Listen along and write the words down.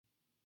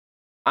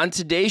On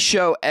today's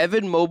show,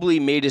 Evan Mobley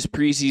made his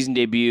preseason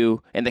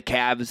debut, and the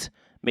Cavs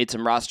made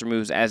some roster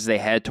moves as they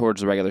head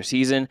towards the regular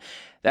season.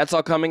 That's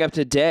all coming up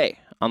today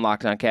on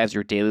Locked On Cavs,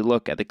 your daily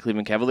look at the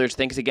Cleveland Cavaliers.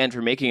 Thanks again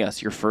for making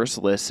us your first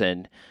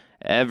listen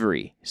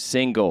every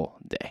single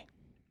day.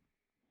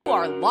 You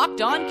are Locked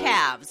On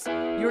Cavs,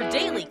 your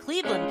daily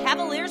Cleveland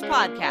Cavaliers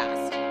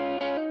podcast.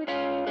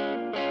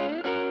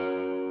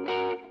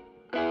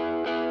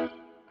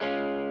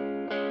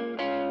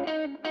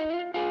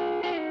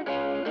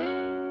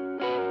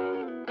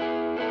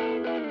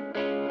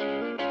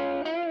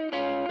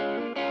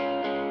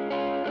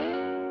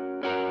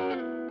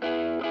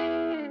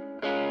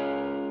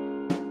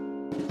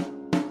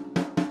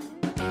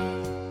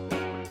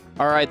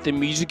 All right, the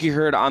music you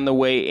heard on the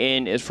way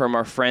in is from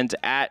our friends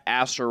at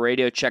Astro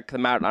Radio. Check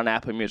them out on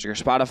Apple Music or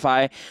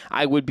Spotify.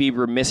 I would be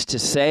remiss to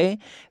say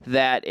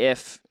that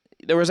if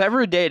there was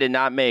ever a day to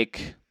not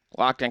make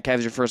Locked On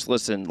Cavs your first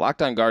listen,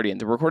 Locked On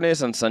Guardians. We're recording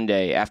this on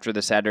Sunday after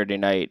the Saturday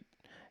night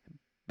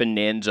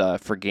bonanza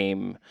for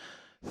Game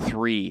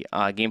 3,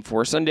 Game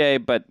 4 Sunday.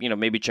 But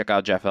maybe check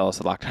out Jeff Ellis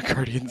at Locked On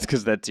Guardians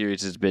because that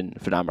series has been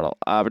phenomenal.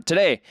 But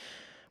today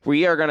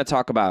we are going to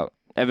talk about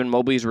Evan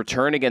Mobley's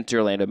return against the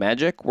Orlando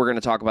Magic. We're going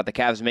to talk about the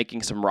Cavs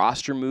making some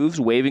roster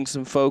moves, waiving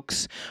some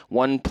folks.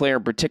 One player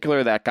in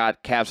particular that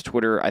got Cavs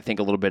Twitter, I think,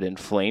 a little bit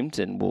inflamed,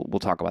 and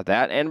we'll talk about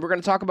that. And we're going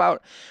to talk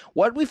about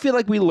what we feel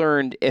like we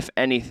learned, if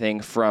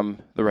anything, from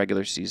the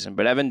regular season.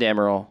 But Evan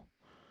Dammarell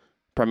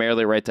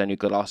primarily writes on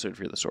Euclid, also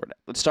for the sword.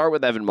 Let's start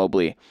with Evan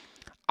Mobley.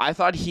 I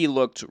thought he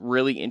looked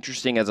really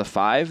interesting as a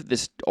 5.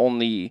 This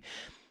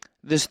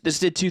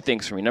did two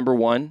things for me. Number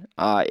one,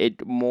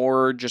 it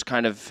more just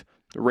kind of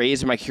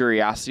raised my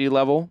curiosity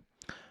level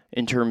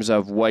in terms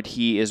of what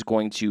he is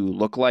going to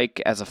look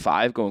like as a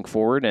 5 going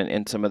forward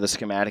and some of the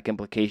schematic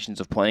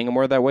implications of playing him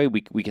more that way.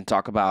 We can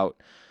talk about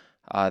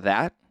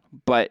that.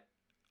 But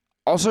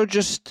also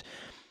just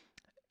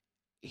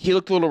he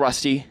looked a little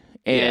rusty.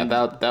 And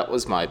that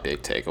was my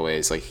big takeaway.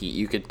 Is like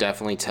you could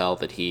definitely tell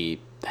that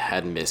he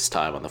had missed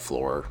time on the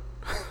floor.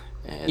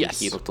 And yes,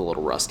 he looked a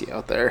little rusty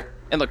out there.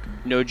 And look,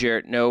 no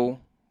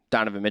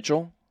Donovan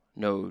Mitchell,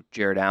 no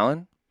Jared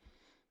Allen,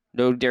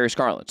 no Darius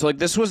Garland. So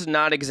this was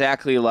not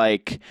exactly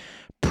like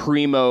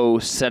primo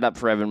setup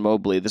for Evan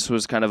Mobley. This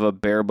was kind of a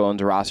bare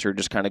bones roster,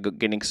 just kind of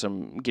getting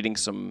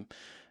some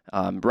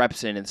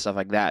reps in and stuff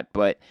like that.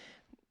 But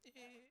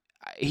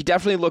he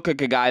definitely looked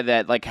like a guy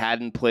that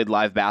hadn't played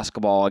live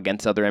basketball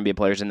against other NBA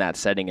players in that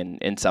setting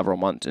in several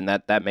months, and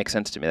that makes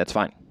sense to me. That's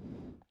fine.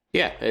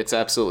 Yeah, it's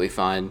absolutely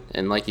fine.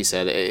 And like you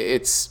said,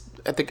 it's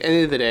at the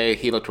end of the day,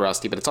 he looked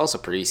rusty, but it's also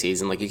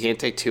preseason. You can't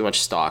take too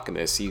much stock in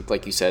this.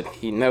 Like you said,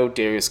 no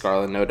Darius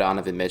Garland, no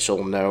Donovan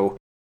Mitchell, no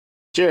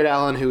Jared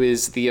Allen, who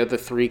is the other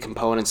 3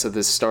 components of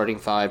this starting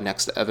 5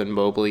 next to Evan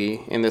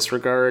Mobley in this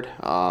regard.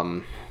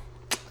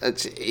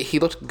 He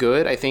looked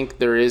good. I think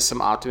there is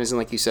some optimism,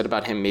 like you said,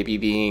 about him maybe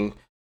being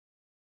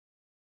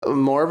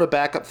more of a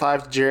backup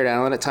 5 to Jared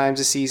Allen at times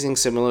this season,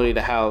 similarly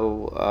to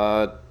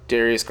how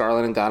Darius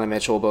Garland and Donovan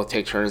Mitchell will both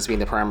take turns being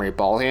the primary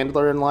ball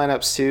handler in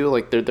lineups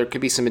too. There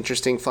could be some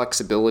interesting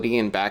flexibility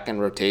and back end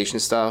rotation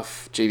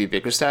stuff JB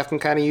Bickerstaff can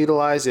kind of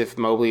utilize if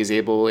Mobley is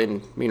able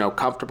and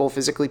comfortable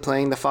physically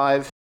playing the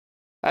 5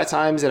 at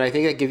times. And I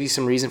think that gives you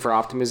some reason for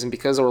optimism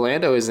because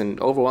Orlando is an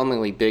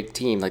overwhelmingly big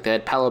team. They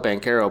had Paolo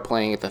Banchero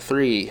playing at the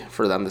 3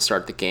 for them to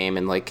start the game,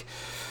 and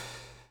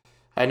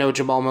I know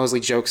Jamal Mosley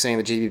jokes saying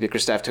that JB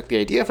Bickerstaff took the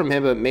idea from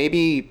him, but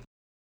maybe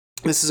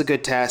this is a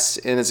good test,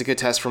 and it's a good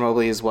test for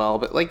Mobley as well.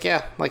 But like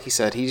you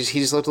said, he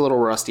just looked a little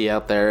rusty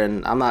out there,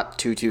 and I'm not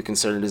too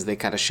concerned as they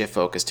kind of shift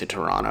focus to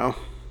Toronto.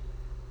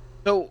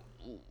 So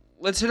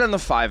let's hit on the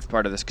 5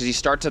 part of this because he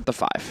starts at the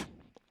 5,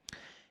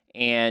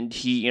 and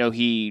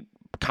he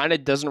kind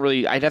of doesn't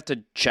really. I'd have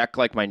to check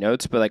my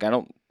notes, but I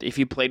don't. If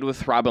he played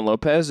with Robin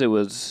Lopez, it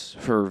was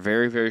for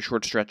very, very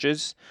short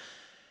stretches.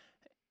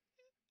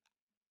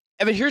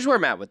 Evan, here's where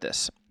I'm at with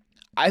this.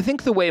 I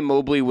think the way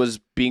Mobley was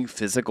being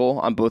physical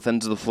on both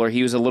ends of the floor,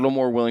 he was a little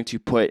more willing to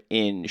put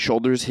his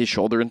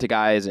shoulder into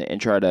guys and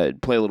try to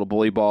play a little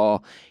bully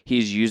ball.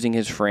 He's using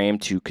his frame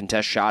to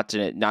contest shots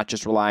and not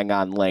just relying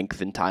on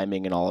length and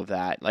timing and all of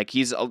that.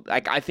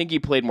 I think he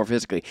played more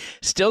physically.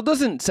 Still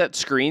doesn't set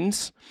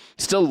screens.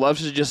 Still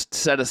loves to just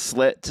set a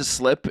slit to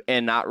slip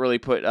and not really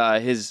put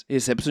his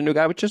hips into a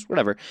guy, which is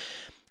whatever.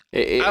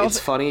 It's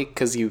funny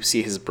because you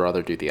see his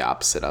brother do the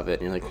opposite of it,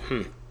 and you're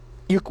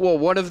like, Well,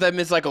 one of them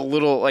is a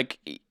little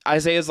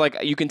Isaiah's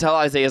you can tell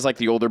Isaiah's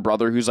the older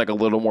brother who's a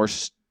little more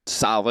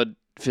solid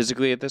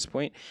physically at this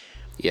point.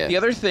 Yeah. The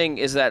other thing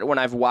is that when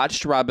I've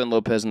watched Robin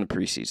Lopez in the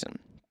preseason,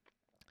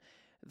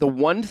 the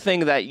one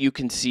thing that you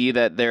can see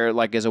that there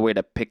is a way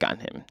to pick on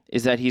him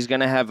is that he's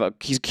gonna have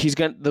he's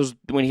gonna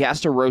when he has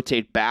to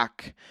rotate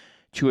back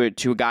to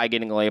a guy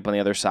getting a layup on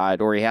the other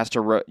side, or he has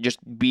to just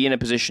be in a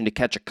position to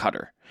catch a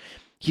cutter.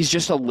 He's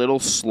just a little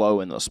slow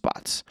in those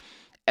spots.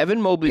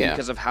 Evan Mobley,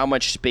 because of how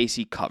much space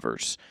he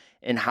covers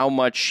and how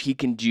much he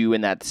can do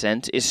in that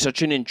sense, is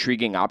such an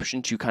intriguing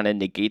option to kind of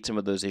negate some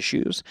of those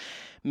issues.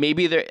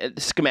 Maybe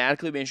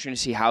schematically, it'd be interesting to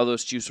see how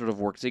those two sort of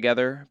work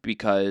together,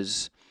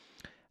 because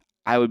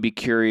I would be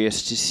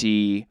curious to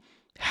see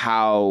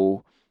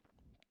how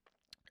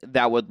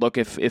that would look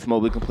if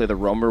Mobley can play the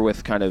roamer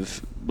with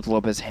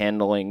Lopez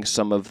handling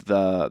some of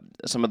the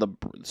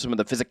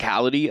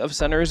physicality of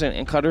centers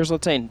and cutters,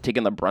 let's say, and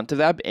taking the brunt of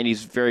that. And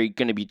he's very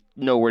going to be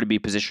nowhere to be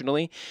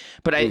positionally.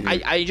 But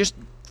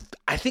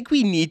I think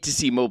we need to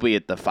see Mobley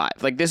at the 5.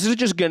 Like, this is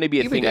just going to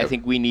be a thing I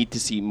think we need to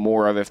see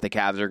more of if the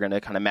Cavs are going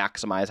to kind of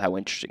maximize how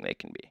interesting they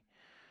can be.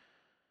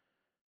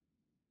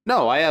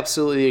 No, I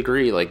absolutely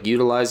agree. Like,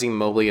 utilizing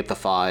Mobley at the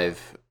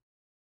 5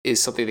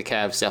 is something the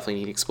Cavs definitely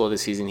need to explore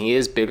this season. He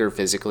is bigger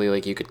physically,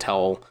 like you could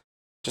tell,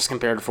 just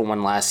compared from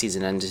when last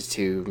season ended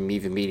to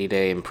even media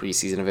day and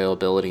preseason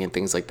availability and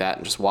things like that,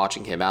 and just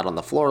watching him out on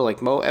the floor.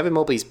 Like, Evan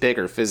Mobley's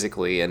bigger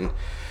physically, and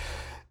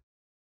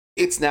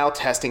it's now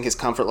testing his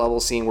comfort level,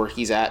 seeing where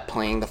he's at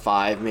playing the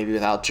 5, maybe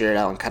without Jared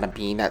Allen kind of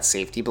being that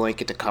safety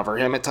blanket to cover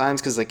him at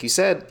times. Because like you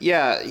said,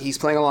 yeah, he's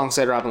playing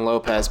alongside Robin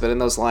Lopez, but in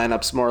those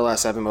lineups, more or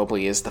less, Evan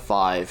Mobley is the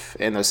 5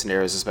 in those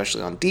scenarios,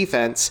 especially on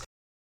defense.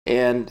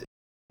 And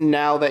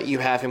now that you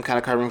have him kind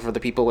of covering for the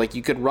people, like,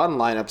 you could run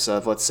lineups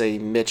of, let's say,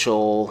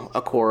 Mitchell,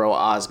 Okoro,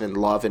 Osman,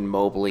 Love, and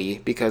Mobley,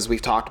 because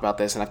we've talked about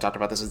this, and I've talked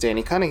about this with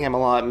Danny Cunningham a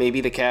lot. Maybe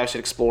the Cavs should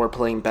explore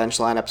playing bench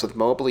lineups with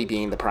Mobley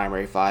being the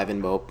primary 5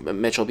 and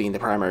Mitchell being the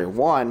primary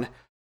 1.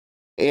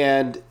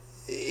 And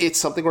it's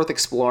something worth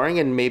exploring,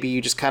 and maybe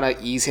you just kind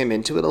of ease him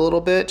into it a little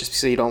bit, just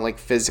so you don't, like,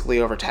 physically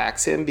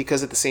overtax him,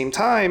 because at the same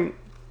time,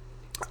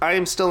 I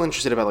am still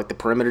interested about, like, the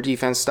perimeter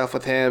defense stuff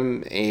with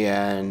him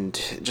and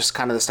just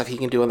kind of the stuff he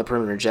can do on the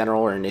perimeter in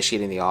general or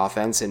initiating the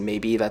offense. And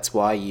maybe that's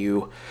why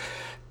you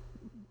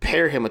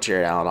pair him with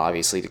Jared Allen,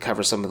 obviously, to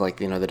cover some of, like,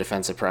 you know, the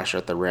defensive pressure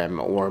at the rim.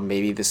 Or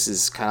maybe this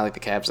is kind of like the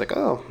Cavs, like,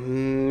 oh,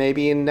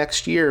 maybe in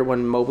next year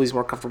when Mobley's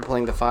more comfortable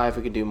playing the 5,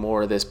 we could do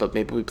more of this, but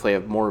maybe we play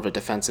more of a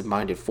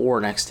defensive-minded 4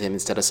 next to him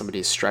instead of somebody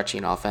as stretchy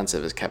and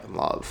offensive as Kevin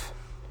Love.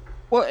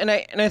 Well, and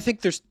I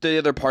think there's the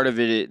other part of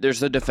it,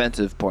 there's the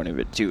defensive point of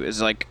it, too,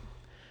 is, like,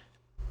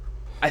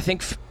 I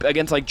think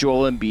against, like,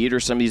 Joel Embiid or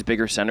some of these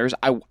bigger centers,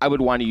 I would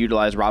want to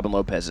utilize Robin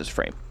Lopez's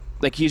frame.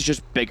 Like, he's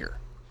just bigger.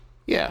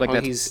 Yeah, like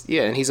and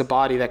he's a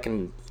body that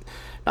can,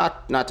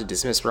 not to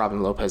dismiss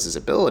Robin Lopez's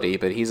ability,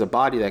 but he's a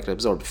body that can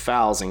absorb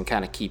fouls and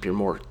kind of keep your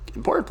more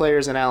important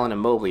players in Allen and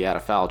Mobley out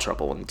of foul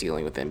trouble when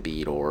dealing with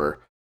Embiid or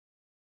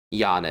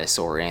Giannis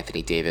or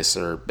Anthony Davis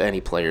or any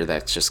player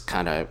that's just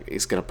kind of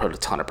is going to put a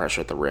ton of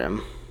pressure at the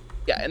rim.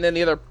 Yeah, and then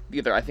the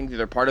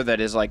other part of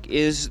that is, like,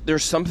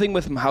 there's something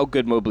with how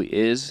good Mobley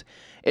is.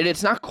 And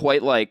it's not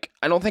quite like,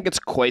 I don't think it's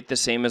quite the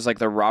same as, like,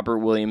 the Robert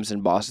Williams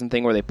in Boston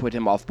thing where they put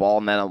him off ball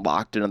and then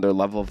unlocked another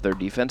level of their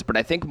defense. But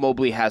I think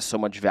Mobley has so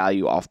much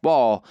value off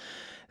ball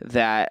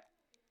that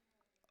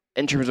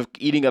in terms of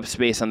eating up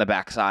space on the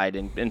backside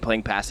and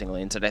playing passing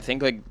lanes, that I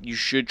think, like, you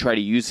should try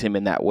to use him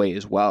in that way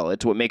as well.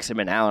 It's what makes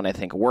him and Allen, I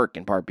think, work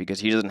in part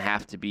because he doesn't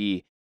have to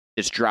be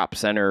this drop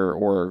center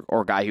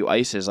or guy who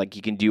ices. Like,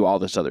 he can do all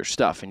this other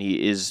stuff, and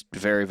he is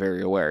very,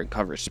 very aware and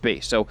covers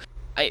space. So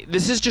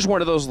this is just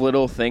one of those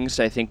little things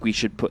I think we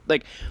should put.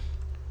 Like,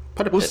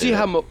 we'll see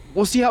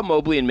how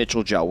Mobley and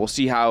Mitchell gel. We'll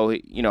see how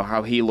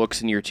he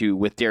looks in year 2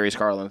 with Darius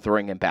Garland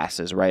throwing him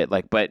passes, right?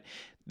 Like, but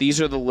these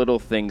are the little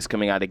things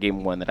coming out of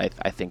game 1 that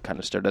I think kind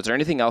of stood. Is there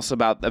anything else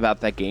about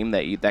that game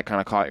that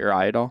kind of caught your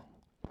eye at all?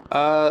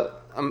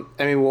 I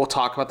mean, we'll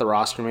talk about the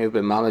roster maybe,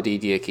 but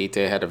Mamadi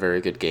Diakite had a very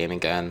good game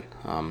again.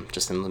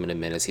 Just in limited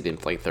minutes, he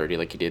didn't play 30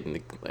 like he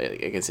did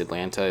against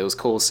Atlanta. It was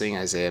cool seeing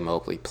Isaiah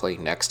Mobley play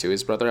next to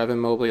his brother Evan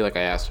Mobley. Like,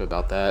 I asked him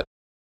about that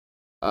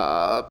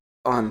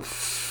on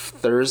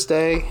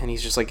Thursday, and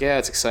he's just like, yeah,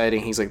 it's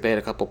exciting. He's like, they had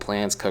a couple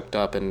plays cooked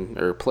up, and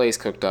I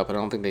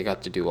don't think they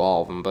got to do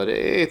all of them, but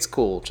it's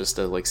cool just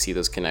to, like, see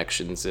those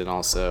connections. And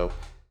also,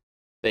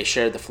 they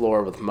shared the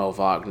floor with Mo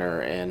Wagner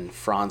and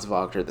Franz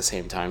Wagner at the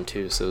same time,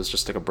 too. So it was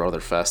just like a brother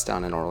fest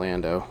down in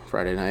Orlando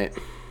Friday night.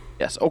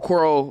 Yes,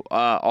 Okoro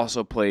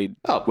also played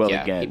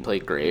again. He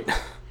played great.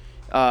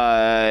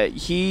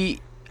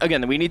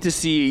 We need to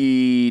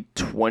see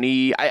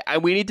 20.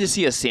 We need to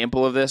see a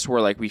sample of this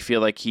where, like, we feel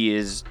like he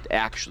is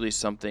actually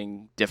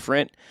something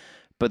different.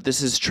 But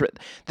this is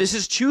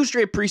 2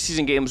 straight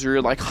preseason games where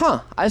you're like,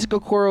 Isaac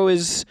Okoro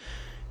is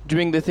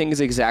doing the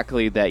things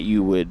exactly that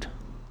you would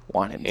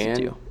want him to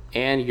do.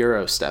 And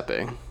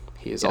Euro-stepping.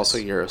 He is also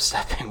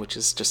Euro-stepping, which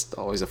is just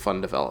always a fun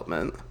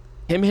development.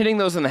 Him hitting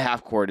those in the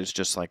half court is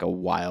just like a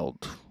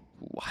wild,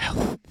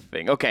 wild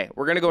thing. Okay,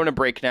 we're going to go into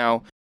break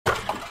now.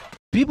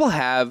 People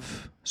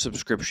have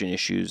subscription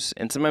issues,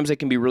 and sometimes it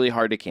can be really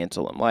hard to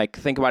cancel them. Like,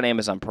 think about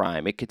Amazon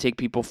Prime. It could take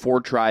people 4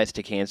 tries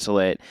to cancel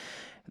it.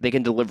 They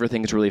can deliver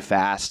things really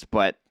fast,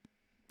 but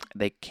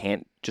they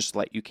can't just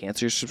let you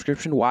cancel your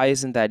subscription. Why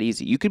isn't that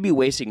easy? You could be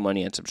wasting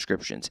money on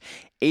subscriptions.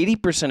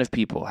 80% of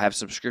people have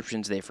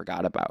subscriptions they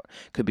forgot about.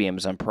 Could be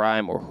Amazon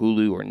Prime or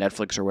Hulu or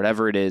Netflix or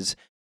whatever it is.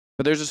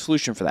 But there's a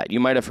solution for that. You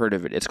might have heard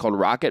of it. It's called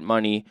Rocket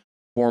Money,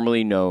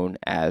 formerly known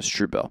as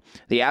Truebill.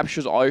 The app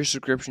shows all your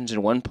subscriptions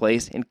in one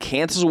place and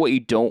cancels what you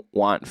don't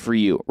want for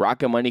you.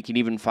 Rocket Money can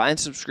even find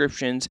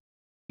subscriptions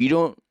you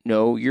don't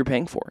know you're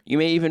paying for. You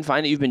may even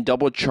find that you've been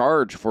double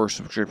charged for a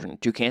subscription.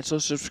 To cancel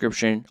a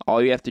subscription,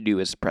 all you have to do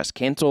is press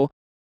cancel,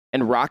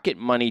 and Rocket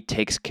Money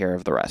takes care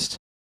of the rest.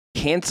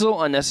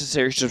 Cancel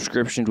unnecessary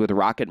subscriptions with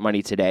Rocket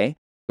Money today.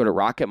 Go to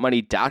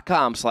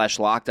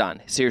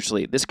rocketmoney.com/lockedon.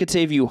 Seriously, this could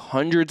save you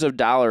hundreds of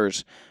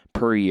dollars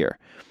per year.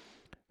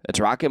 That's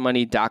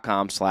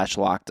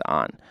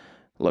rocketmoney.com/lockedon.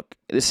 Look,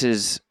 this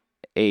is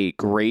a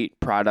great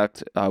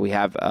product. We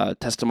have a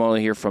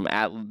testimonial here from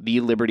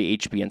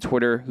 @TheLibertyHB on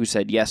Twitter who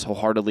said, yes,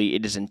 wholeheartedly,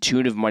 it is an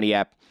intuitive money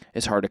app.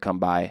 It's hard to come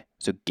by,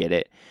 so get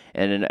it.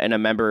 And a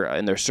member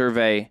in their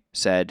survey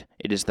said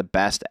it is the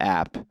best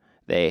app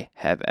they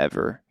have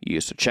ever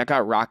used. So check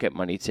out Rocket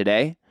Money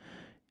today.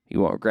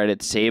 You won't regret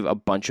it. Save a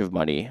bunch of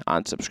money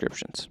on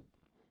subscriptions.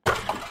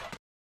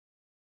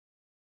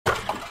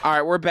 All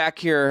right, we're back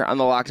here on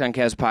the Locked On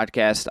Cavs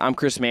podcast. I'm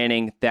Chris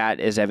Manning. That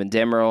is Evan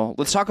Demeril.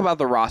 Let's talk about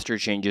the roster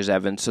changes,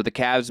 Evan. So the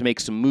Cavs make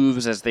some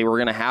moves as they were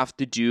going to have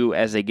to do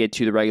as they get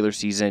to the regular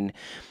season.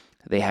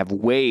 They have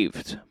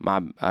waived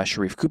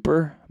Sharif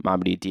Cooper,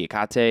 Mamadi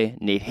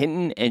Diakate, Nate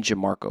Hinton, and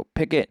Jamarco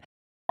Pickett.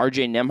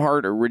 RJ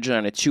Nembhard, originally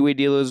on a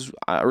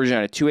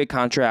two-way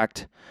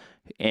contract,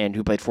 and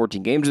who played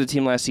 14 games with the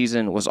team last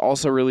season, was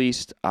also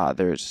released.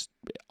 There's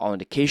all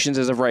indications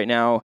as of right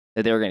now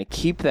that they were going to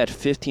keep that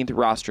 15th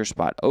roster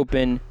spot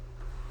open.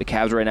 The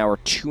Cavs right now are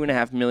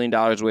 $2.5 million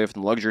away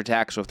from the luxury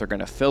tax, so if they're going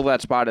to fill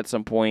that spot at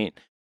some point,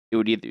 it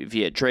would either,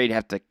 via trade,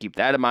 have to keep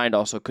that in mind.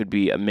 Also could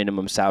be a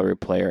minimum salary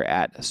player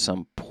at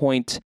some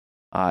point.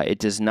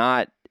 It is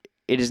not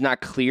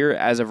clear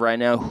as of right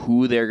now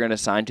who they're going to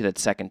sign to that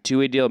second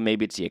two-way deal.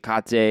 Maybe it's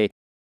Diakate.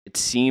 It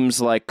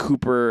seems like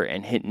Cooper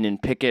and Hinton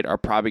and Pickett are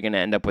probably going to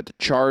end up with the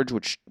charge,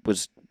 which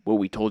was what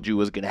we told you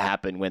was going to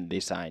happen when they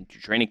signed 2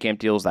 training camp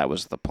deals. That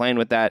was the plan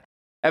with that.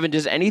 Evan,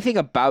 does anything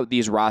about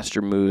these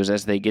roster moves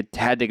as they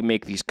had to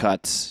make these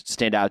cuts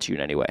stand out to you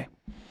in any way?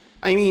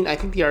 I mean, I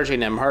think the RJ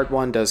Nembhard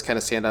one does kind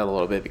of stand out a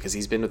little bit because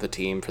he's been with the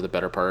team for the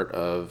better part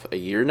of a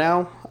year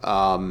now.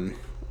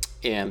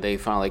 And they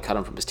finally cut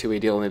him from his two-way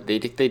deal. And they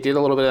did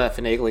a little bit of that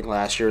finagling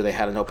last year. They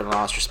had an open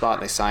roster spot,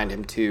 and they signed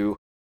him to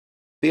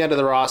the end of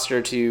the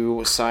roster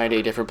to sign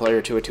a different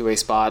player to a two-way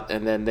spot.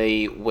 And then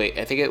I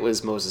think it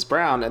was Moses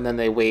Brown, and then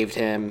they waived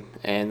him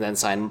and then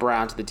signed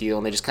Brown to the deal.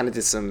 And they just kind of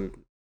did some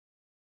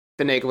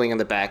finagling in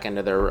the back end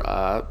of their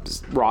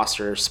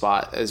roster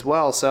spot as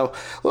well. So a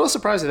little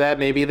surprised at that.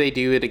 Maybe they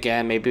do it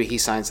again. Maybe he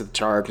signs to the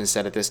charge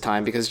instead at this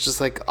time, because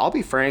just like, I'll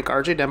be frank,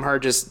 RJ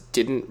Nembhard just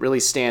didn't really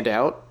stand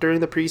out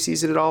during the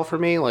preseason at all for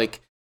me.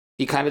 Like,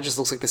 he kind of just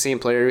looks like the same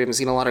player. We haven't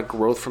seen a lot of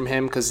growth from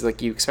him because,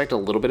 like, you expect a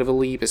little bit of a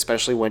leap,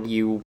 especially when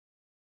you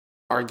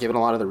are given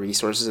a lot of the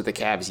resources that the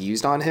Cavs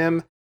used on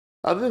him.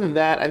 Other than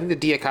that, I think the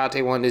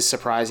Diakate one is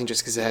surprising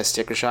just because it has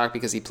sticker shock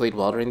because he played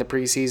well during the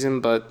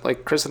preseason. But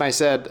like Chris and I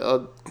said,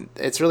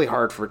 it's really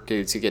hard for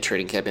dudes who get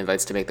trading camp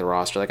invites to make the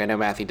roster. Like, I know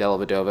Matthew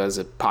Dellavedova is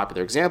a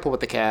popular example with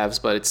the Cavs,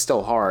 but it's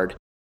still hard.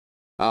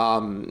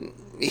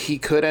 He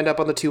could end up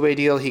on the two-way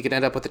deal. He could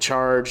end up with the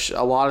charge.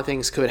 A lot of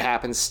things could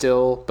happen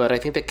still, but I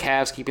think the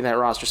Cavs keeping that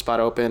roster spot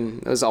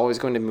open is always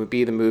going to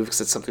be the move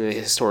because it's something they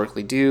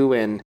historically do.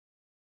 And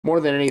more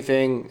than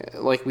anything,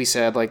 like we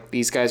said, like,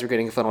 these guys are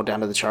getting funneled down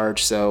to the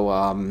charge,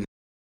 so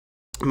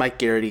Mike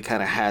Garrity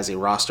kind of has a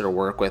roster to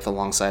work with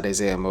alongside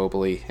Isaiah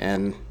Mobley.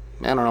 And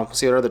I don't know,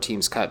 see what other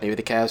teams cut. Maybe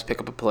the Cavs pick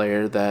up a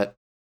player that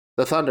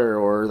the Thunder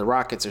or the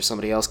Rockets or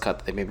somebody else cut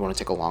that they maybe want to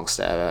take a long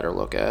stab at or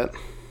look at.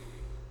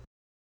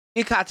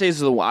 Diakate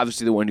is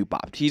obviously the one who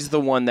popped. He's the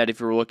one that, if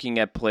you're looking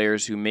at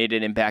players who made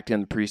an impact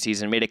in the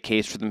preseason, made a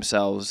case for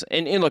themselves,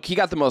 and look, he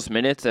got the most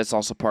minutes. That's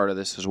also part of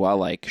this as well.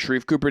 Like,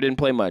 Sharif Cooper didn't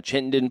play much,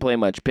 Hinton didn't play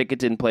much, Pickett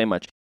didn't play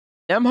much.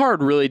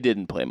 Nembhard really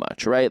didn't play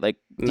much, right? Like,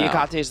 no.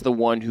 Diakate is the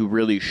one who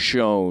really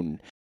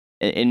shone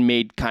and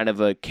made kind of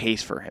a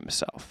case for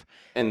himself.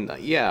 And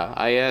yeah,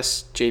 I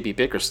asked JB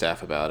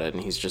Bickerstaff about it,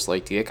 and he's just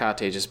like,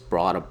 Diakate just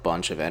brought a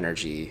bunch of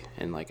energy,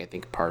 and like, I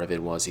think part of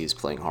it was he's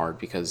playing hard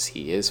because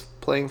he is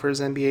playing for his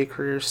NBA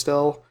career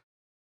still.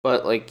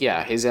 But like,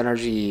 yeah, his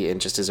energy and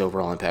just his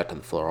overall impact on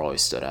the floor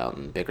always stood out,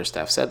 and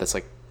Bickerstaff said that's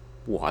like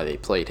why they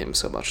played him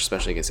so much,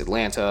 especially against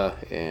Atlanta,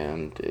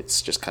 and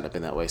it's just kind of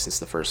been that way since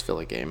the first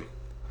Philly game.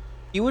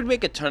 He would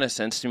make a ton of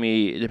sense to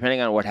me,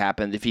 depending on what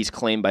happened, if he's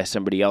claimed by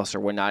somebody else or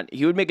whatnot.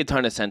 He would make a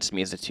ton of sense to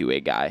me as a two-way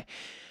guy.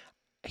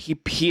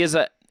 He is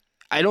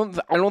I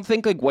don't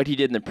think like what he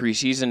did in the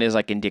preseason is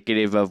like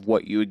indicative of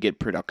what you would get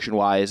production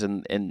wise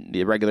in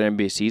the regular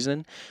NBA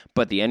season,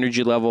 but the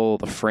energy level,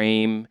 the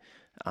frame,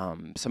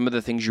 some of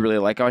the things you really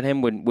like about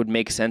him would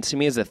make sense to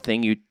me as a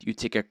thing you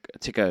take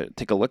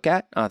a look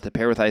at to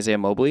pair with Isaiah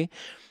Mobley.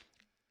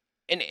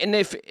 And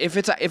if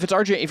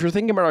RJ, if you're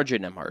thinking about RJ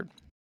Nembhard,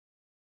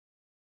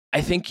 I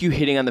think you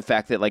hitting on the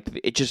fact that like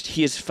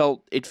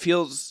it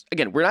feels,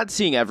 again, we're not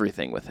seeing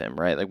everything with him,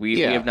 right? Like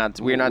we're not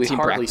seeing practices. We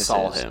hardly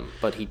saw him,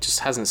 but he just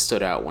hasn't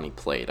stood out when he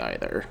played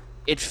either.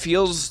 He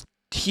feels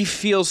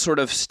sort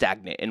of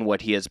stagnant in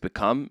what he has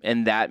become,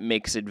 and that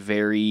makes it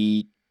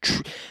very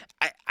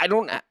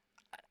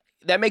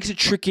that makes it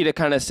tricky to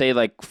kind of say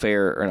like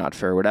fair or not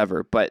fair or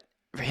whatever. But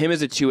for him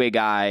as a two-way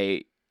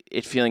guy,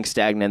 it feeling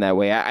stagnant that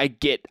way.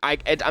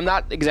 I'm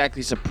not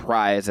exactly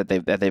surprised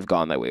that they've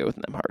gone that way with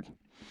Nembhard.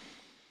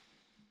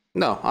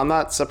 No, I'm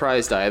not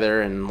surprised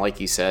either. And like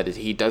you said,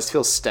 he does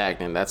feel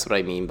stagnant. That's what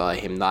I mean by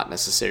him not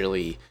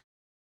necessarily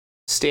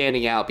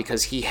standing out,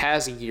 because he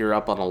has a year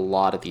up on a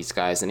lot of these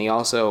guys. And he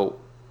also,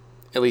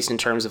 at least in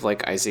terms of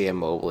like Isaiah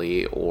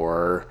Mobley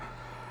or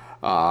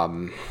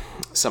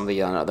some of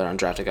the other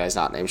undrafted guys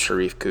not named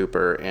Sharif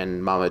Cooper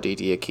and Mamadi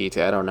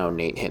Diakite. I don't know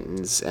Nate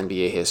Hinton's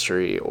NBA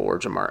history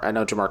or I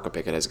know Jamarco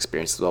Pickett has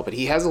experience as well, but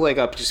he has a leg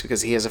up just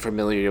because he has a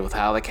familiarity with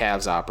how the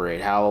Cavs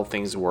operate, how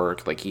things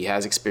work. Like, he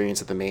has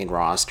experience at the main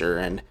roster,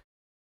 and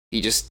he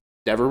just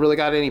never really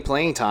got any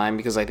playing time,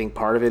 because I think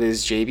part of it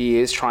is JB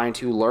is trying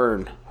to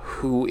learn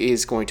who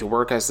is going to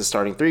work as the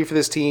starting three for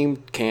this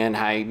team. Can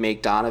I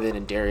make Donovan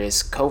and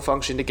Darius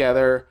co-function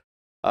together?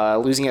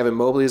 Losing Evan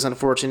Mobley is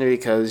unfortunate,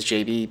 because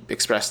JB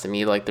expressed to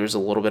me like there's a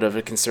little bit of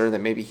a concern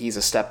that maybe he's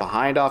a step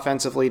behind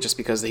offensively just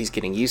because he's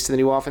getting used to the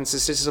new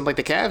offensive system. Like,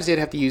 the Cavs did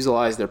have to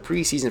utilize their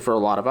preseason for a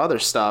lot of other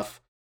stuff,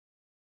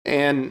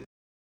 and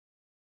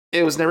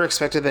it was never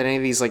expected that any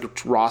of these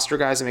like roster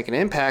guys would make an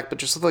impact. But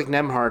just like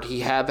Nembhard,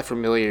 he had the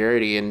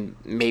familiarity, and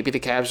maybe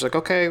the Cavs are like,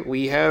 okay,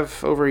 we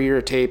have over a year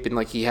of tape, and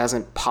like he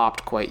hasn't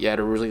popped quite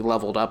yet or really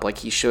leveled up like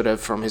he should have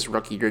from his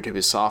rookie year to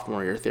his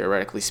sophomore year,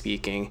 theoretically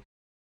speaking.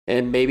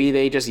 And maybe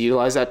they just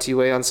utilize that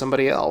two-way on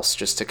somebody else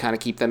just to kind of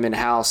keep them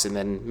in-house, and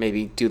then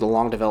maybe do the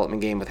long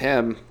development game with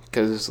him.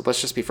 Because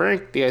let's just be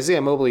frank, the Isaiah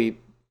Mobley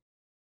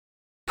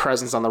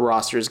presence on the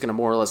roster is going to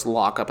more or less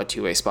lock up a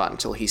two-way spot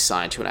until he's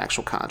signed to an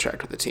actual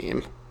contract with the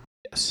team.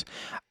 Yes.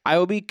 I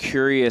will be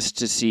curious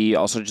to see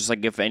also just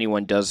like if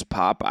anyone does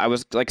pop. I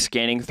was like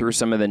scanning through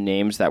some of the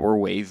names that were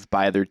waived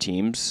by other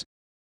teams.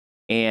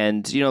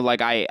 And, you know,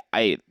 like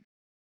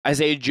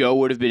Isaiah Joe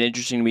would have been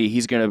interesting to me.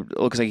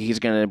 Looks like he's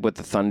gonna with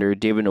the Thunder.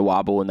 David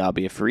Nwaba will now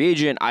be a free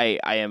agent. I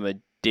am a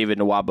David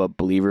Nwaba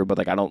believer, but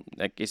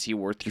is he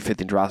worth your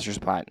 15th roster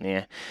spot?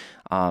 Yeah.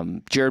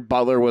 Jared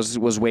Butler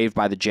was waived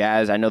by the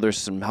Jazz. I know there's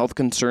some health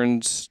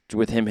concerns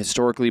with him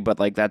historically, but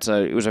like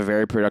it was a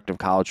very productive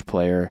college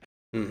player.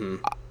 Mm-hmm.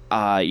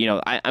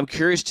 I'm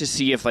curious to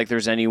see if like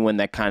there's anyone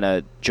that kind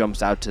of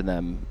jumps out to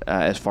them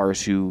as far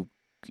as who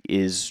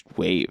is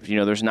waived. You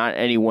know, there's not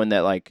anyone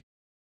that like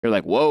you're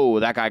like, whoa,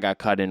 that guy got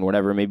cut in,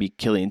 whatever. Maybe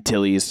Killian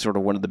Tilly is sort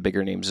of one of the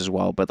bigger names as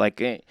well. But,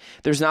 like,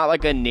 there's not,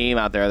 like, a name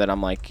out there that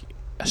I'm, like,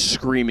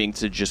 screaming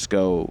to just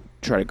go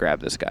try to grab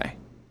this guy.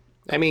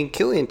 I mean,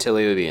 Killian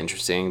Tilly would be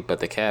interesting,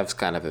 but the Cavs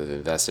kind of have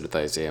invested with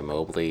Isaiah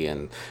Mobley,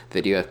 and they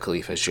do have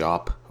Khalifa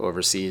Diop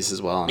overseas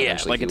as well. And yeah,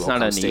 like, it's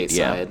not a need,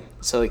 yeah.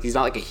 So, like, he's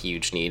not, like, a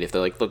huge need. If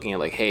they're, like, looking at,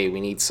 like, hey,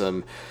 we need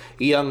some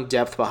young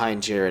depth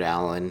behind Jared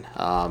Allen,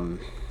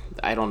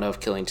 I don't know if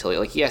Killian Tilly,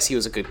 like, yes, he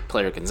was a good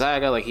player at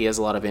Gonzaga, like, he has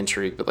a lot of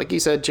intrigue, but like you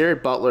said,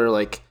 Jared Butler,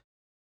 like,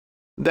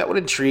 that would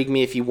intrigue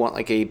me if you want,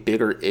 like, a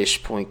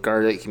bigger-ish point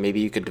guard that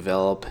maybe you could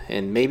develop,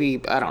 and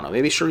maybe, I don't know,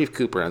 maybe Sharif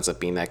Cooper ends up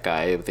being that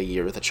guy of the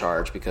year with a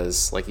charge,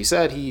 because, like you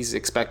said, he's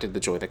expected to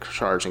join the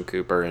charge in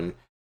Cooper, and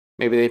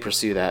maybe they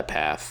pursue that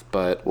path,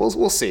 but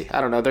we'll see. I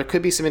don't know. There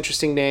could be some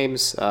interesting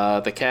names.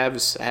 The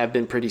Cavs have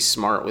been pretty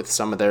smart with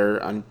some of their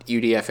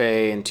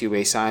UDFA and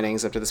two-way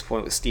signings up to this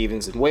point with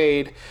Stevens and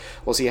Wade.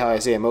 We'll see how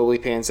Isaiah Mobley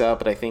pans out,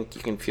 but I think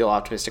you can feel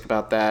optimistic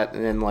about that.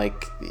 And then,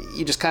 like,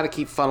 you just kind of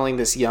keep funneling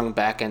this young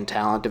back-end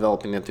talent,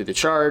 developing them through the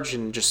charge,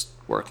 and just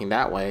working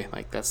that way.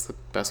 Like, that's the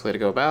best way to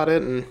go about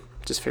it, and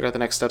just figure out the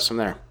next steps from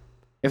there.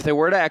 If they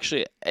were to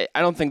actually, I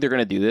don't think they're going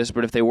to do this,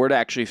 but if they were to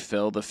actually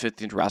fill the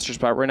 15th roster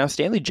spot right now,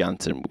 Stanley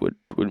Johnson would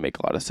make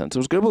a lot of sense. It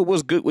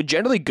was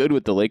generally good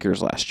with the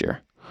Lakers last year.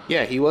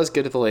 Yeah, he was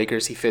good at the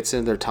Lakers. He fits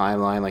into their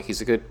timeline. Like,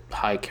 he's a good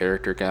high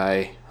character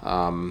guy.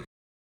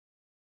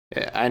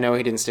 I know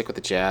he didn't stick with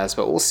the Jazz,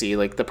 but we'll see.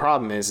 Like, the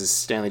problem is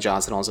Stanley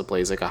Johnson also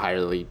plays like a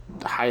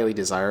highly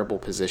desirable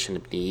position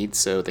of need.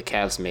 So the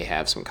Cavs may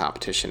have some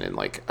competition in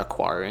like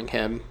acquiring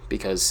him,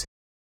 because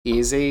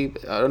he's a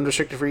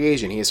unrestricted free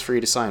agent. He is free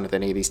to sign with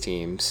any of these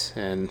teams.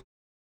 And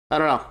I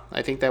don't know.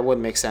 I think that would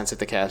make sense if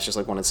the Cavs just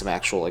like wanted some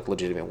actual like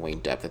legitimate wing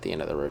depth at the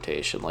end of the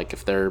rotation. Like,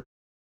 if their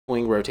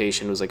wing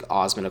rotation was like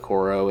Osman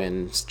Okoro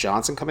and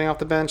Johnson coming off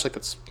the bench, like,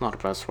 that's not a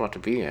bad spot to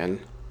be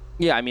in.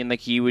 Yeah, I mean, like,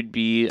 he would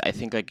be, I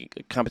think,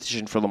 like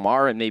competition for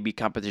Lamar, and maybe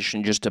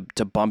competition just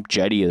to bump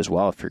Jetty as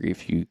well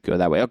if you go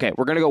that way. Okay,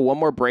 we're going to go one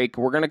more break.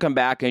 We're going to come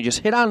back and just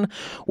hit on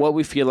what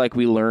we feel like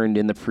we learned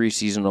in the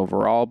preseason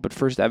overall. But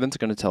first, Evan's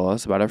going to tell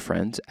us about our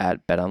friends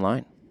at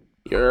BetOnline.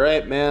 You're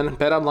right, man.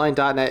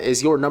 BetOnline.net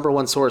is your number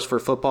one source for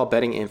football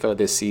betting info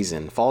this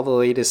season. Follow the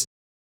latest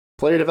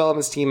player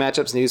developments, team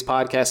matchups, news,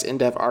 podcasts,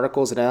 in-depth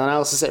articles, and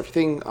analysis,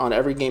 everything on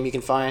every game you can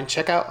find.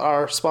 Check out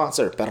our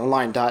sponsor,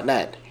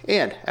 BetOnline.net.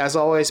 And, as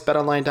always,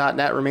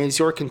 BetOnline.net remains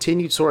your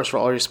continued source for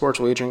all your sports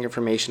wagering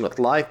information with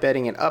live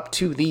betting and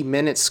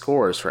up-to-the-minute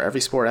scores for every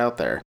sport out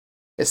there.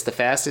 It's the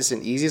fastest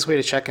and easiest way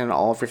to check in on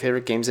all of your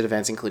favorite games and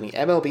events, including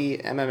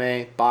MLB,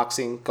 MMA,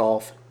 boxing,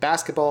 golf,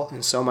 basketball,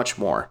 and so much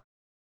more.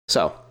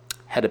 So,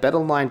 head to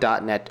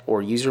BetOnline.net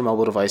or use your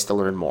mobile device to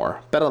learn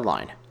more.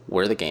 BetOnline,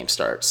 where the game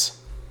starts.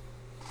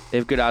 They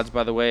have good odds,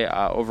 by the way.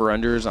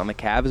 Over-unders on the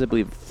Cavs, I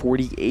believe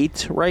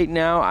 48 right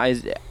now.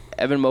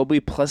 Evan Mobley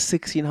plus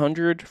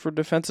 1,600 for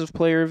Defensive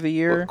Player of the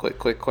Year. Well,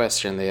 quick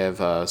question. They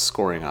have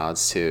scoring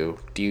odds, too.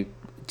 Do you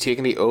take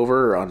any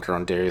over or under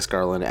on Darius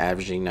Garland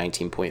averaging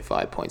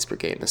 19.5 points per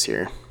game this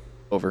year?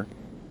 Over.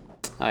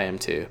 I am,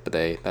 too. But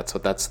that's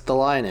what the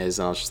line is,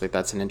 and I was just like,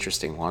 that's an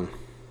interesting one.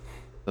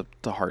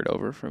 The hard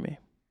over for me.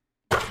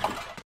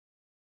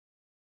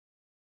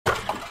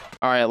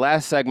 All right,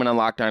 last segment on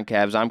Locked On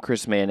Cavs. I'm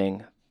Chris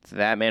Manning.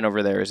 That man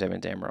over there is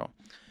Evan Damaro.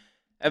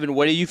 Evan,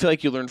 what do you feel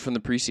like you learned from the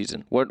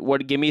preseason?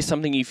 What give me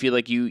something you feel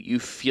like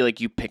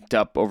you picked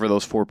up over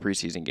those 4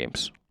 preseason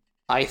games?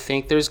 I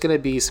think there's going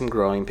to be some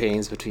growing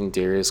pains between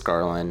Darius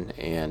Garland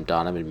and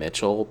Donovan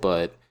Mitchell,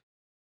 but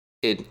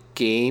in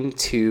game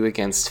 2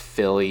 against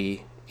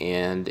Philly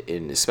and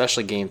in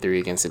especially game 3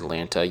 against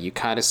Atlanta, you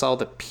kind of saw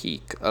the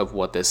peak of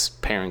what this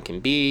pairing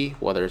can be,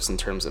 whether it's in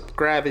terms of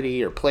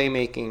gravity or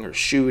playmaking or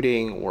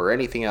shooting or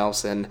anything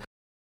else. And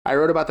I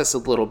wrote about this a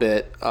little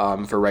bit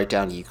for Write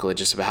Down Euclid,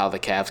 just about how the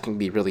Cavs can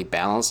be really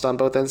balanced on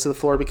both ends of the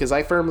floor, because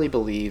I firmly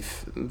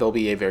believe they'll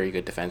be a very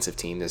good defensive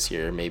team this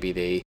year. Maybe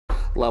they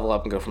level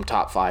up and go from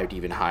top 5 to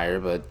even higher,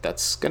 but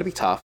that's going to be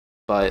tough.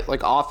 But like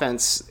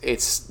offense,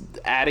 it's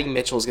adding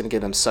Mitchell is going to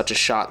give them such a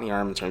shot in the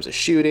arm in terms of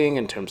shooting,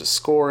 in terms of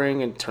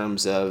scoring, in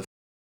terms of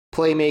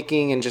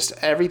playmaking, and just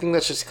everything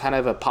that's just kind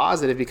of a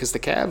positive, because the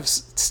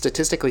Cavs,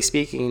 statistically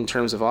speaking, in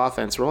terms of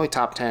offense, we're only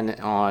top 10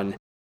 on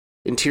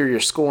interior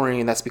scoring,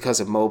 and that's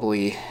because of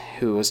Mobley,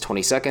 who was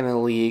 22nd in the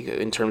league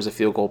in terms of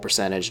field goal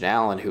percentage, and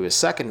Allen, who is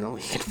 2nd in the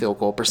league in field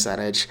goal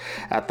percentage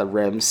at the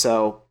rim.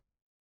 So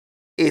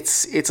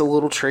it's a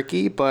little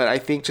tricky, but I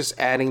think just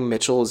adding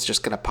Mitchell is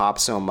just going to pop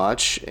so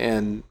much.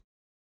 And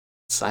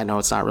I know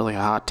it's not really a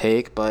hot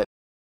take, but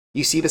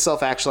you see the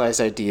self-actualized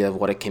idea of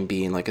what it can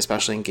be, and like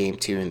especially in game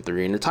 2 and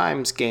 3, and at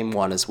times game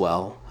 1 as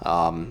well,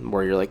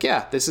 where you're like,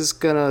 yeah, this is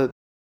gonna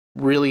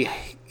really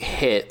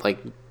hit like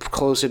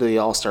closer to the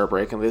All-Star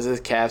break, and this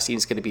Cavs team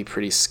is going to be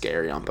pretty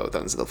scary on both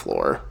ends of the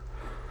floor.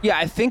 Yeah,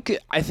 I think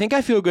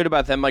I feel good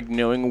about them like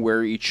knowing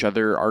where each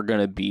other are going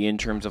to be in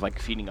terms of like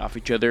feeding off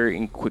each other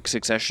in quick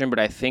succession, but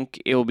I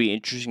think it will be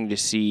interesting to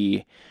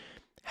see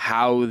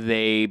how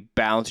they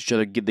balance each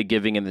other, the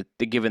giving and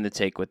the give and the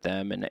take with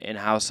them, and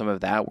how some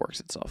of that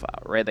works itself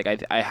out, right?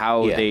 Like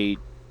how they're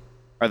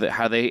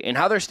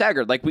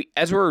staggered. Like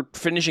as we're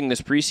finishing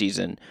this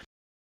preseason,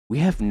 we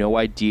have no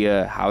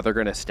idea how they're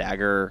going to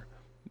stagger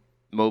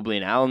Mobley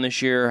and Allen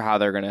this year, how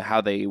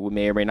they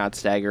may or may not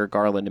stagger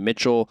Garland and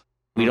Mitchell.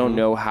 We don't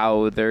know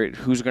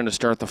who's going to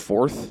start the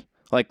 4th.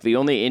 Like the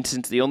only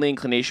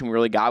inclination we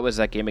really got was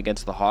that game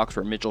against the Hawks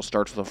where Mitchell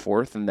starts the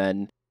 4th, and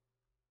then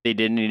they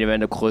didn't even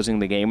end up closing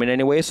the game in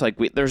any way. So like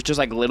there's just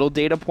like little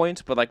data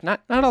points, but like not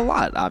a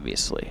lot,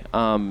 obviously.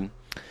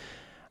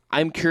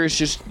 I'm curious,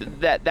 just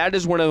that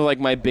is one of like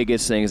my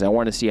biggest things. I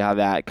want to see how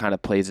that kind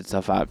of plays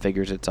itself out,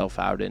 figures itself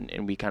out,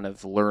 and we kind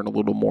of learn a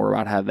little more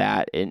about how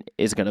that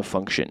is going to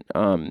function.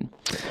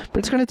 But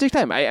it's going to take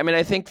time. I mean,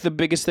 I think the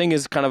biggest thing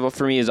is kind of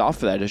for me is off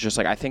of that. It's just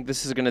like I think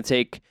this is going to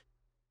take.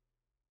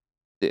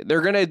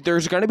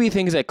 There's going to be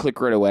things that click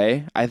right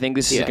away. I think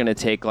this is going to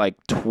take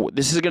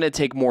this is going to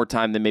take more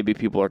time than maybe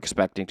people are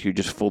expecting to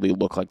just fully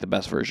look like the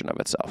best version of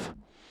itself.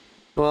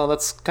 Well,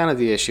 that's kind of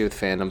the issue with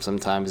fandom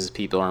sometimes, is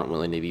people aren't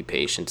willing to be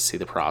patient to see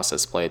the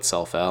process play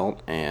itself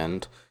out.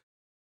 And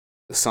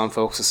some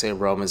folks will say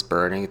Rome is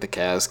burning. The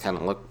Cavs kind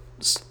of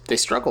they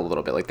struggle a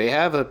little bit. Like they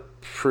have a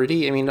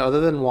pretty, I mean, other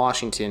than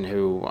Washington,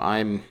 who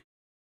I'm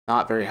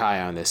not very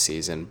high on this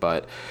season,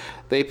 but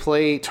they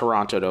play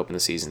Toronto to open the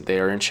season. They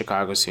are in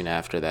Chicago soon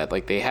after that.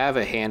 Like they have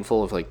a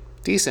handful of like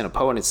decent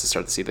opponents to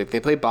start the season. Like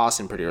they play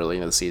Boston pretty early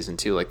in the season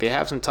too. Like they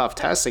have some tough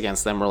tests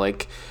against them where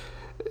like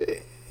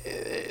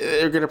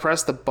they're going to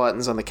press the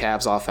buttons on the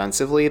Cavs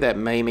offensively that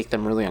may make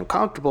them really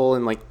uncomfortable.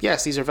 And like,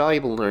 yes, these are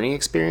valuable learning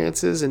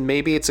experiences, and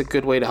maybe it's a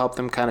good way to help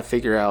them kind of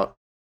figure out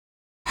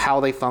how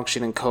they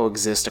function and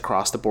coexist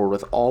across the board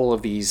with all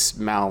of these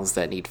mouths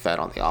that need fed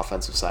on the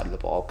offensive side of the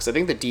ball. Because I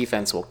think the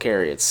defense will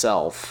carry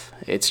itself.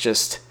 It's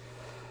just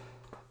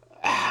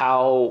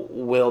how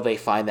will they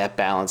find that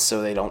balance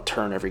so they don't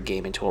turn every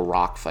game into a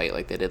rock fight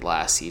like they did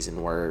last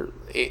season, where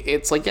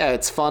it's like, yeah,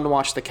 it's fun to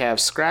watch the Cavs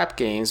scrap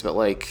games, but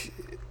like,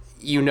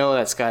 you know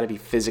that's got to be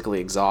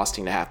physically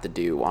exhausting to have to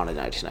do on a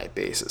night-to-night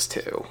basis,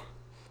 too.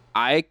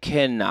 I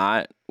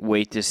cannot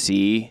wait to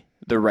see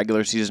the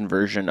regular season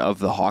version of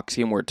the Hawks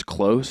game where it's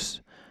close.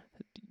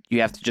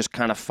 You have to just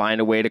kind of find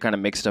a way to kind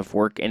of make stuff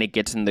work, and it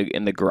gets in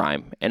the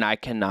grime. And I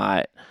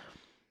cannot.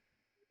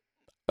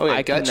 Oh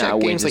yeah, gut check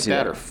games like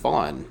that are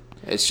fun.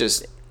 It's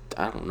just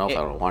I don't know if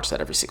I would watch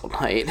that every single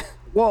night.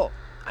 Well,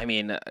 I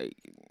mean.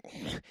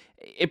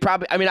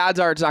 Odds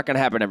are it's not going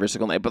to happen every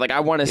single night, but like I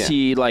want to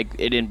see like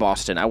it in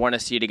Boston. I want to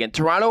see it again.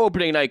 Toronto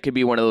opening night could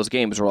be one of those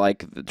games where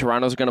like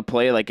Toronto's going to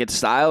play like its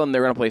style, and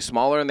they're going to play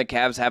smaller, and the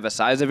Cavs have a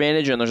size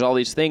advantage, and there's all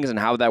these things, and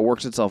how that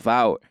works itself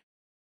out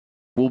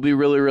will be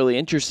really, really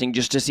interesting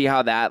just to see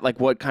how that, like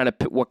what kind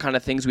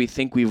of things we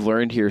think we've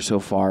learned here so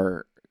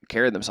far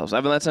care of themselves.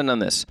 Evan, let's end on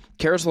this.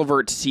 Karis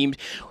LeVert seems...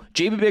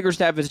 JB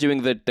Bickerstaff is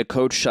doing the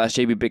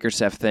coach/JB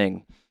Bickerstaff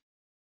thing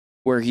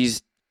where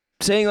he's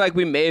saying like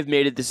we may have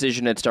made a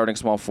decision at starting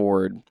small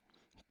forward,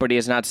 but he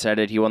has not said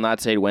it. He will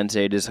not say it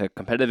Wednesday. It is a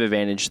competitive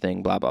advantage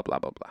thing, blah, blah, blah,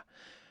 blah, blah.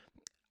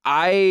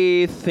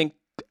 I think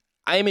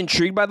I am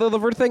intrigued by the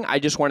LeVert thing. I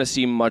just want to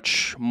see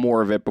much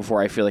more of it before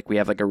I feel like we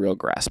have like a real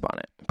grasp on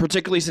it,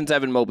 particularly since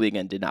Evan Mobley,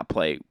 again, did not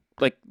play.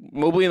 Like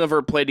Mobley and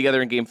LeVert played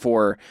together in Game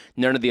 4.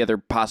 None of the other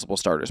possible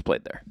starters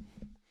played there.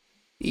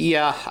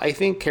 Yeah, I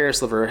think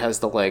Karis LeVert has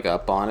the leg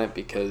up on it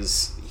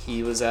because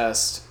he was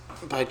asked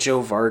by Joe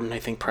Varden, I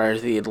think, prior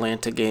to the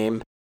Atlanta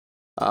game,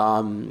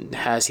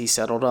 has he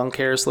settled on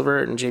Karis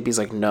LeVert? And JB's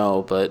like,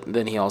 no, but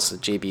then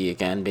JB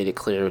again made it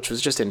clear, which was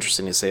just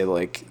interesting to say,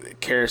 like,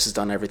 Karis has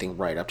done everything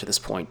right up to this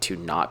point to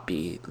not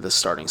be the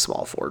starting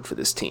small forward for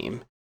this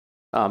team.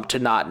 To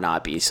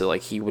not be, so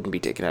like he wouldn't be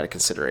taken out of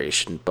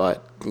consideration.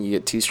 But you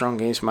get 2 strong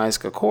games from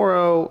Isaac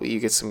Okoro,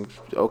 you get some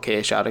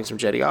okay shoutings from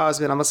Jetty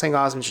Osman. I'm not saying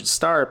Osman should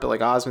start, but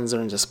like Osman's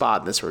earned a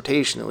spot in this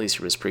rotation, at least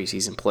for his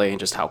preseason play and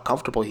just how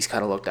comfortable he's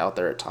kind of looked out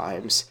there at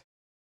times.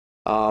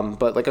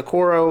 But like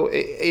Okoro,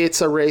 it's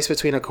a race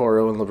between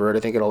Okoro and LeVert. I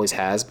think it always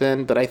has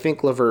been, but I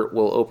think LeVert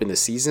will open the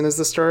season as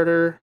the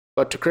starter.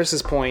 But to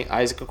Chris's point,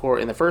 Isaac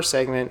Okoro, in the first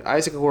segment,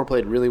 Isaac Okoro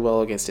played really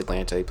well against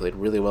Atlanta. He played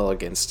really well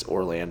against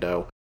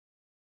Orlando.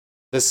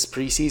 This is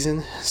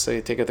preseason, so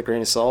you take it with a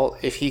grain of salt.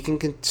 If he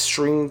can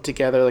string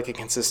together like a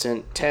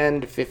consistent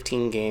 10 to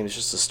 15 games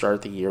just to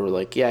start the year, we're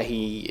like, yeah,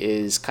 he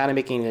is kind of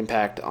making an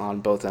impact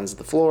on both ends of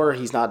the floor.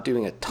 He's not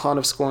doing a ton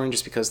of scoring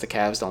just because the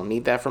Cavs don't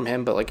need that from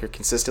him, but like you're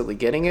consistently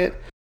getting it.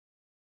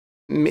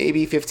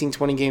 Maybe 15,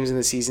 20 games in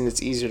the season,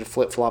 it's easier to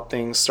flip-flop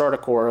things. Start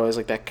Okoro as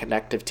like that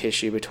connective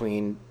tissue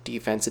between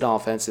defense and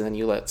offense, and then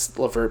you let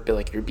LeVert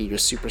be your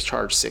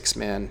supercharged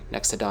 6-man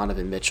next to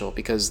Donovan Mitchell,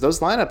 because those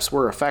lineups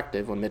were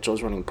effective when Mitchell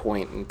was running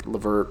point and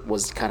LeVert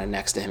was kind of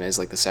next to him as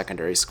like the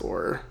secondary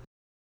scorer.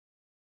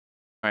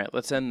 All right,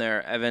 let's end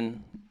there.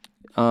 Evan,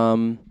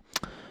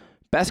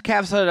 best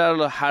Cavs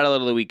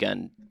highlight of the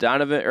weekend.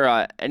 Donovan,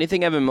 or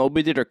anything Evan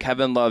Mobley did, or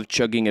Kevin Love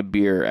chugging a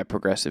beer at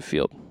Progressive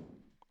Field?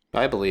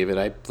 I believe it.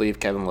 I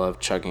believe Kevin Love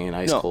chugging an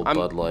ice-cold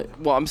Bud Light.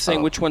 Well, I'm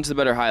saying which one's the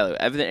better highlight?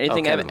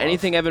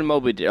 Anything Evan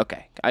Mobley did.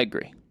 Okay, I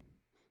agree.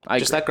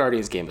 That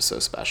Guardians game was so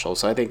special,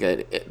 so I think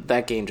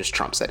that game just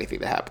trumps anything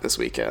that happened this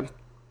weekend.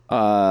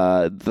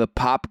 The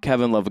pop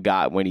Kevin Love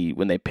got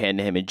when they panned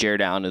him, and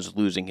Jared Allen is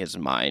losing his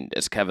mind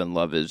as Kevin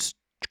Love is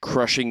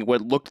crushing what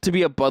looked to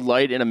be a Bud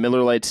Light in a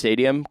Miller Lite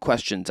Stadium.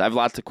 Questions. I have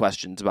lots of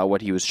questions about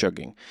what he was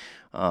chugging.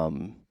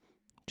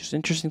 Just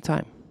interesting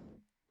time.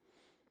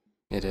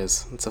 It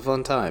is. It's a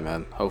fun time,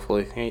 man.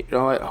 Hopefully, you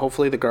know what?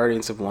 Hopefully the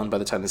Guardians have won by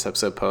the time this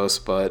episode posts,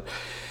 but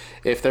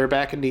if they're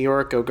back in New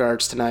York, go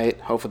Guards tonight.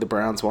 Hopefully the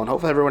Browns won.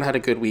 Hopefully everyone had a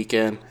good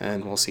weekend,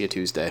 and we'll see you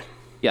Tuesday.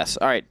 Yes.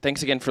 All right.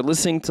 Thanks again for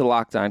listening to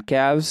Locked On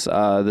Cavs.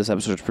 This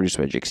episode is produced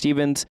by Jake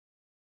Stevens.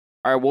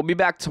 All right, we'll be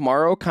back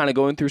tomorrow, kind of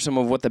going through some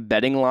of what the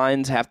betting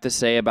lines have to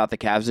say about the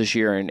Cavs this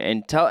year,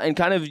 and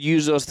kind of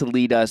use those to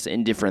lead us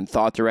in different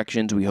thought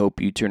directions. We hope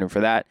you tune in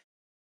for that.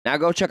 Now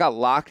go check out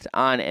Locked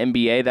On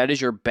NBA. That is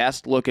your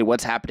best look at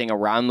what's happening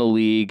around the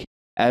league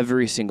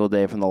every single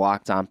day from the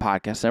Locked On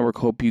Podcast Network.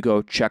 Hope you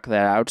go check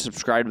that out.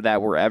 Subscribe to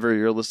that wherever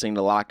you're listening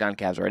to Locked On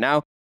Cavs right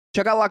now.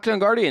 Check out Locked On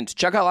Guardians.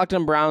 Check out Locked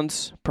On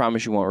Browns.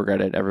 Promise you won't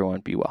regret it. Everyone,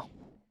 be well.